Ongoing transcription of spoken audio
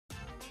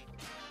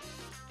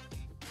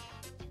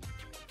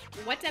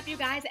What's up, you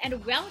guys,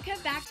 and welcome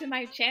back to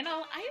my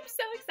channel. I am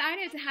so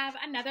excited to have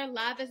another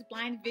Love is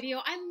Blind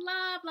video. I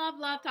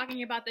love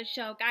talking about this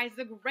show. Guys,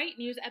 the great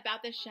news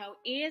about this show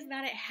is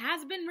that it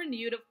has been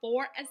renewed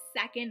for a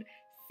second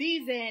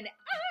season.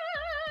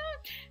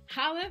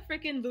 Hallelujah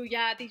freaking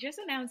Luya. They just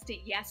announced it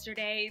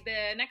yesterday.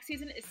 The next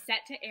season is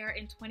set to air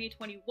in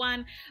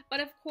 2021, but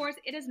of course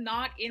it is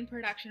not in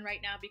production right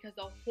now because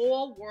the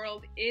whole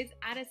world is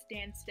at a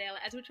standstill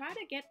as we try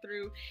to get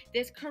through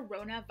this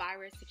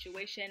coronavirus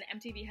situation.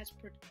 MTV has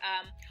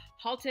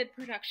halted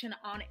production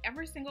on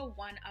every single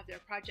one of their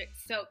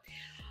projects. So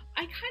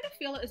I kind of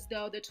feel as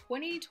though the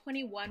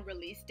 2021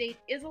 release date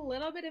is a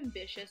little bit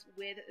ambitious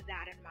with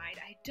that in mind.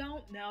 I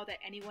don't know that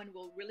anyone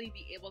will really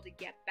be able to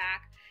get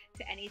back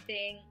to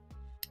anything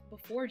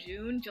before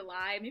June,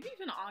 July, maybe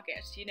even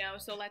August, you know?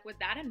 So like with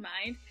that in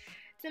mind,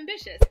 it's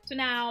ambitious. So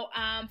now,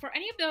 for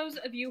any of those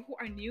of you who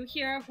are new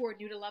here, who are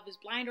new to Love is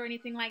Blind or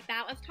anything like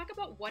that, let's talk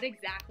about what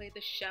exactly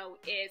the show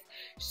is.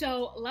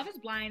 So Love is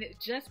Blind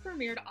just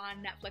premiered on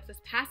Netflix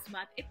this past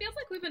month. It feels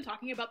like we've been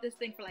talking about this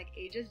thing for like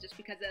ages just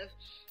because of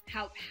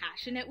how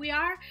passionate we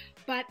are,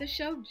 but the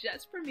show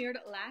just premiered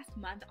last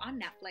month on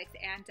Netflix,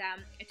 and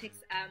it takes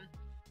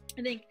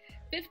I think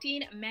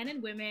 15 men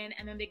and women,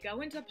 and then they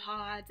go into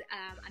pods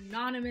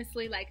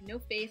anonymously, like no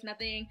face,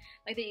 nothing,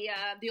 like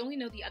they only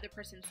know the other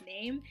person's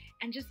name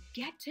and just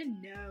get to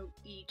know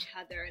each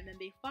other, and then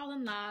they fall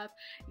in love,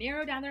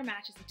 narrow down their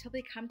matches until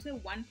they come to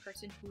one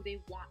person who they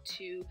want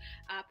to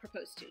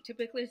propose to.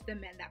 Typically it's the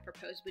men that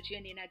propose, but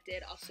Giannina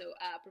did also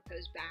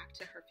propose back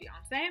to her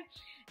fiance,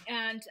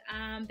 and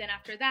then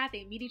after that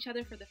they meet each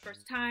other for the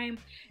first time.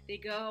 They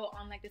go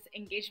on like this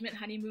engagement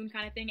honeymoon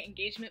kind of thing,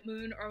 engagement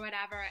moon or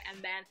whatever,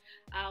 and then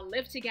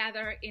live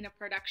together in a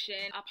production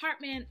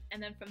apartment,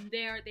 and then from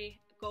there they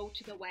go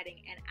to the wedding,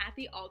 and at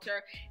the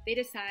altar they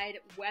decide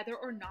whether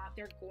or not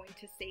they're going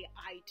to say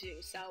I do.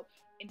 So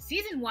in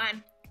season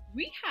 1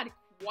 we had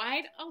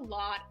quite a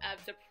lot of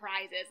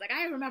surprises. Like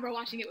I remember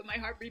watching it with my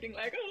heart beating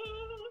like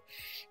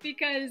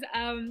because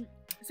some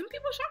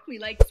people shocked me.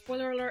 Like,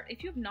 spoiler alert,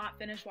 if you have not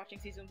finished watching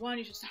season 1,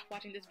 you should stop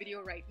watching this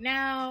video right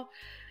now.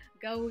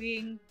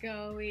 Going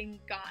gone.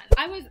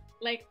 I was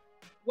like,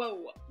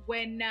 whoa,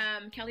 when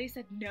Kelly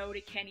said no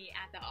to Kenny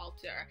at the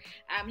altar.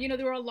 You know,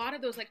 there were a lot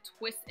of those like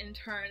twists and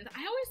turns.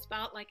 I always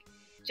felt like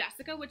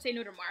Jessica would say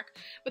no to Mark,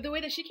 but the way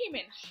that she came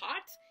in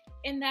hot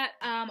in that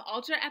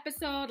altar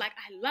episode, like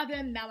I love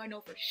him, now I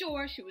know for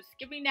sure, she was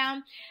skipping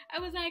down. I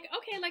was like,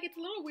 okay, like it's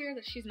a little weird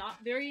that she's not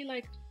very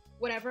like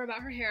whatever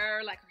about her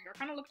hair, like her hair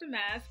kind of looked a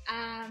mess.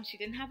 She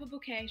didn't have a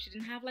bouquet, she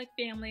didn't have like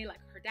family, like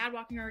her dad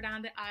walking her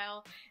down the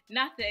aisle,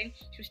 nothing.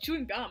 She was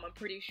chewing gum, I'm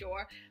pretty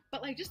sure,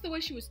 but like just the way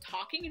she was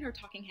talking in her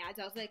talking heads,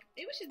 I was like,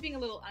 maybe she's being a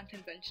little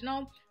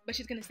unconventional, but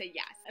she's gonna say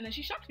yes. And then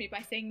she shocked me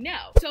by saying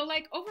no. So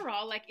like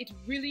overall, like it's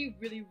really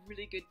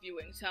good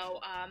viewing.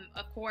 So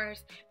of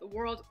course the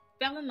world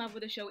fell in love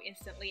with the show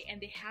instantly,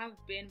 and they have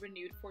been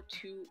renewed for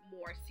 2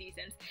 more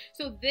seasons.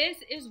 So this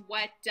is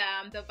what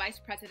the vice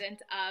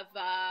president of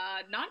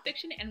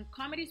nonfiction and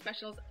comedy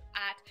specials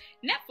at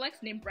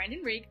Netflix, named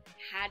Brandon Reig,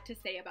 had to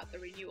say about the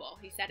renewal.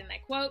 He said, and I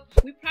quote,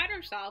 "We pride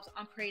ourselves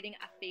on creating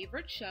a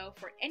favorite show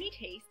for any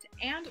taste,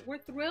 and we're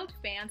thrilled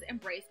fans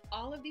embrace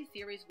all of these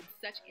series with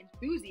such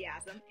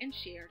enthusiasm and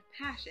shared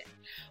passion.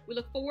 We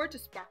look forward to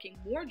sparking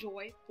more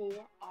joy for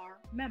our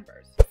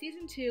members."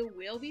 Season 2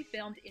 will be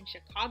filmed in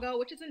Chicago,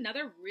 which is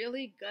another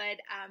really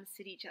good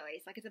city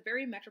choice. Like it's a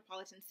very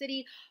metropolitan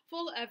city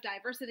full of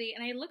diversity,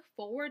 and I look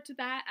forward to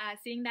that,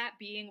 seeing that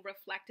being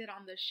reflected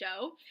on the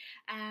show.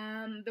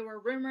 There were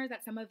rumors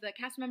that some of the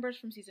cast members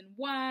from season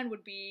 1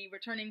 would be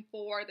returning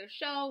for the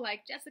show,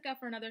 like Jessica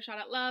for another shot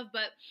at love,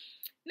 but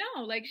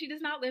no, like she does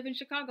not live in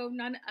Chicago.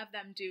 None of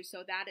them do,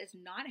 so that is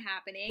not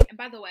happening. And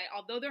by the way,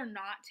 although they're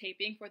not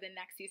taping for the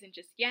next season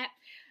just yet,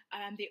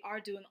 they are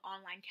doing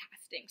online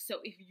casting. So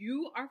if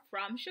you are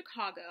from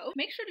Chicago,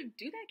 make sure to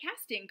do that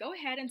casting. Go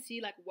ahead and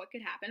see like what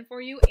could happen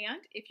for you.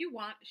 And if you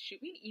want,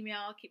 shoot me an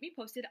email, keep me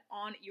posted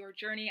on your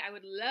journey. I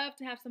would love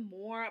to have some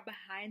more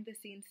behind the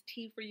scenes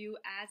tea for you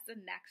as the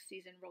next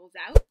season rolls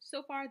out.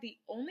 So far, the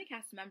only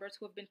cast members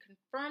who have been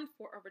confirmed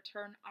for a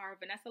return are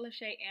Vanessa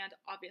Lachey and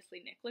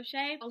obviously Nick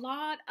Lachey. A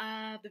lot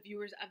of the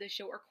viewers of the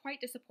show are quite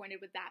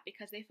disappointed with that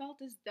because they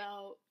felt as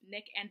though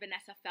Nick and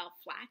Vanessa fell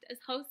flat as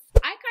hosts.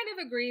 I kind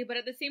of agree, but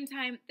at the same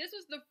time, this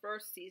was the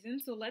first season,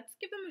 so let's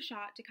give them a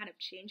shot to kind of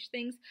change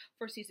things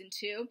for season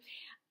 2.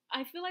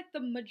 I feel like the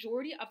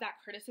majority of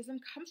that criticism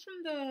comes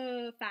from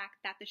the fact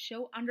that the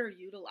show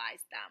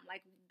underutilized them.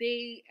 Like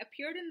they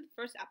appeared in the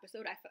first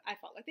episode, I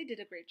felt like they did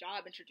a great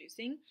job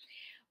introducing,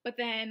 but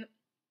then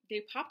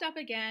they popped up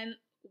again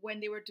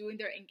when they were doing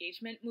their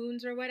engagement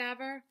moons or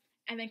whatever,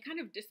 and then kind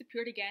of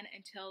disappeared again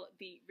until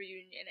the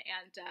reunion,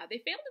 and they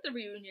failed at the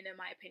reunion in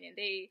my opinion.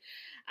 They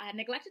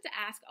neglected to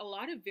ask a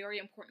lot of very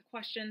important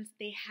questions.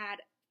 They had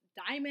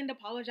Diamond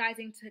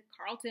apologizing to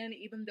Carlton,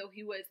 even though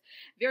he was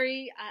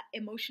very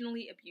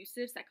emotionally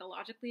abusive,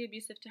 psychologically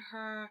abusive to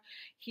her.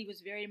 He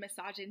was very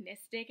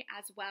misogynistic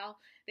as well.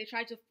 They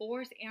tried to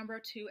force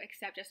Amber to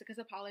accept Jessica's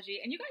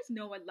apology, and you guys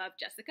know I love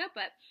Jessica,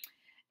 but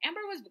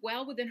Amber was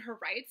well within her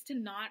rights to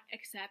not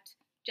accept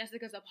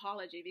Jessica's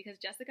apology, because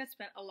Jessica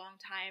spent a long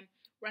time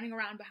running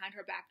around behind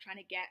her back trying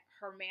to get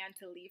her man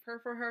to leave her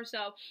for her.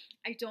 So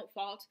I don't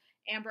fault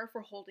Amber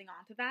for holding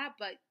on to that,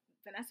 but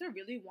Vanessa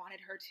really wanted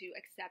her to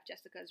accept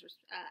Jessica's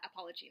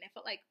apology, and I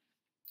felt like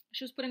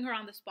she was putting her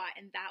on the spot,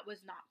 and that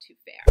was not too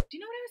fair. Do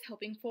you know what I was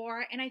hoping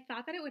for? And I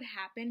thought that it would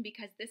happen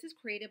because this is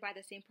created by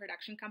the same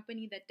production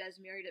company that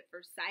does Married at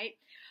First Sight.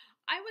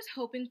 I was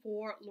hoping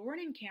for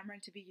Lauren and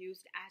Cameron to be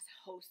used as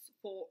hosts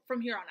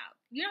from here on out.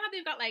 You know how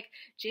they've got like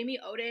Jamie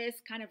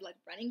Otis kind of like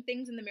running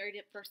things in the Married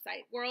at First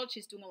Sight world?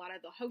 She's doing a lot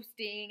of the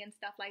hosting and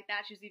stuff like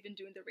that. She's even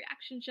doing the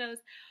reaction shows.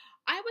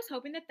 I was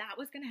hoping that that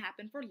was going to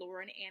happen for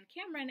Lauren and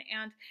Cameron,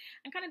 and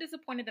I'm kind of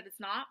disappointed that it's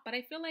not, but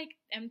I feel like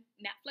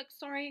Netflix,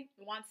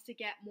 wants to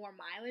get more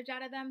mileage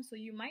out of them, so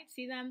you might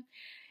see them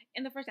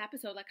in the first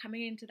episode, like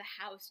coming into the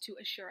house to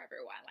assure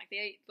everyone. Like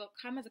they'll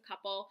come as a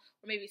couple,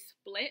 or maybe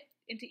split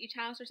into each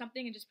house or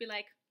something, and just be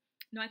like,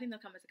 no, I think they'll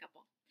come as a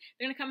couple.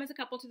 They're going to come as a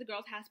couple to the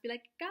girl's house, be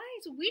like,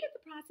 guys, we did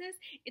the process.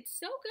 It's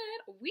so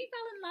good. We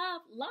fell in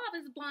love. Love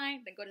is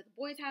blind. Then go to the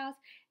boy's house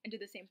and do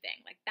the same thing.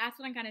 Like, that's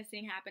what I'm kind of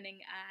seeing happening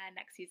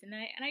next season.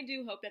 And I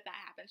do hope that that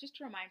happens, just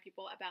to remind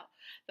people about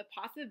the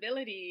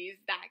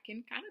possibilities that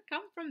can kind of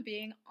come from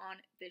being on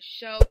this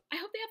show. I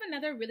hope they have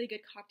another really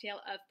good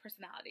cocktail of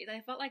personalities.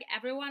 I felt like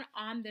everyone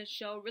on this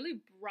show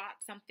really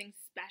brought something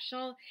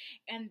special,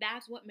 and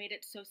that's what made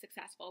it so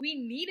successful. We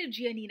needed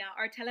Giannina,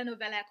 our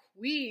telenovela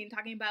queen,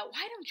 talking about,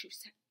 why don't you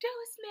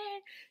seduce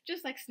men?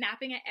 Just like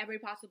snapping at every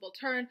possible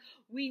turn.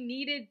 We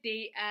needed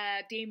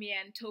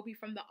Damien, Toby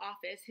from The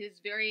Office,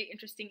 his very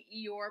interesting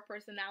Eeyore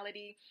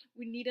personality.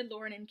 We needed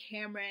Lauren and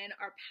Cameron,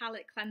 our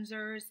palate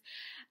cleansers.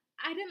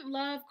 I didn't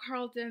love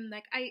Carlton.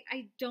 Like,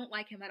 I don't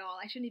like him at all.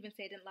 I shouldn't even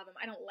say I didn't love him.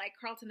 I don't like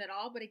Carlton at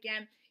all. But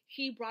again,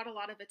 he brought a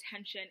lot of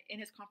attention in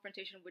his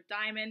confrontation with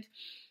Diamond.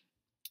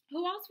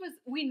 Who else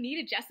we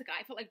needed Jessica.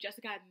 I felt like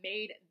Jessica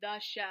made the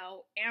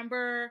show.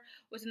 Amber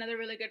was another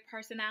really good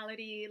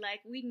personality.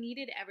 Like, we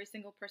needed every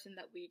single person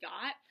that we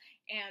got.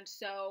 And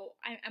so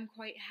I'm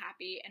quite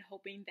happy and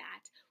hoping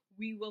that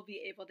we will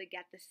be able to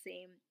get the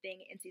same thing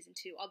in season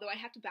 2. Although I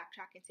have to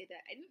backtrack and say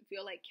that I didn't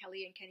feel like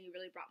Kelly and Kenny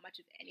really brought much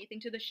of anything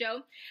to the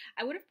show.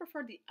 I would have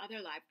preferred the other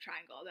live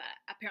triangle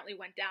that apparently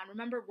went down.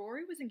 Remember,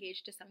 Rory was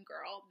engaged to some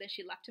girl, then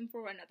she left him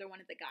for another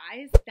one of the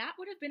guys. That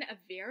would have been a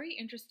very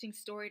interesting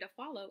story to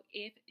follow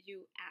if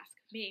you ask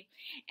me.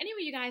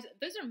 Anyway, you guys,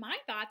 those are my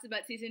thoughts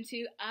about season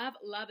 2 of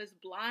Love is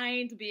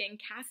Blind being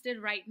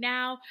casted right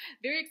now.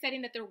 Very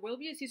exciting that there will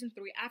be a season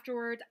 3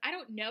 afterwards. I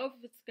don't know if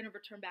it's going to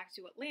return back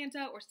to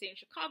Atlanta or stay in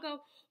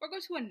Chicago or go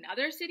to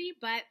another city,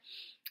 but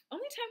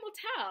only time will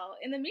tell.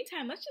 In the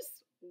meantime, let's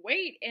just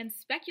wait and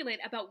speculate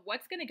about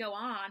what's going to go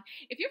on.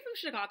 If you're from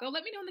Chicago,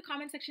 let me know in the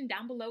comment section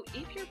down below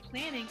if you're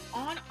planning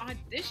on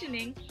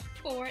auditioning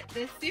for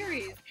this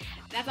series.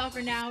 That's all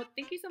for now.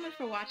 Thank you so much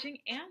for watching,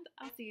 and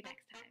I'll see you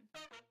next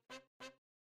time.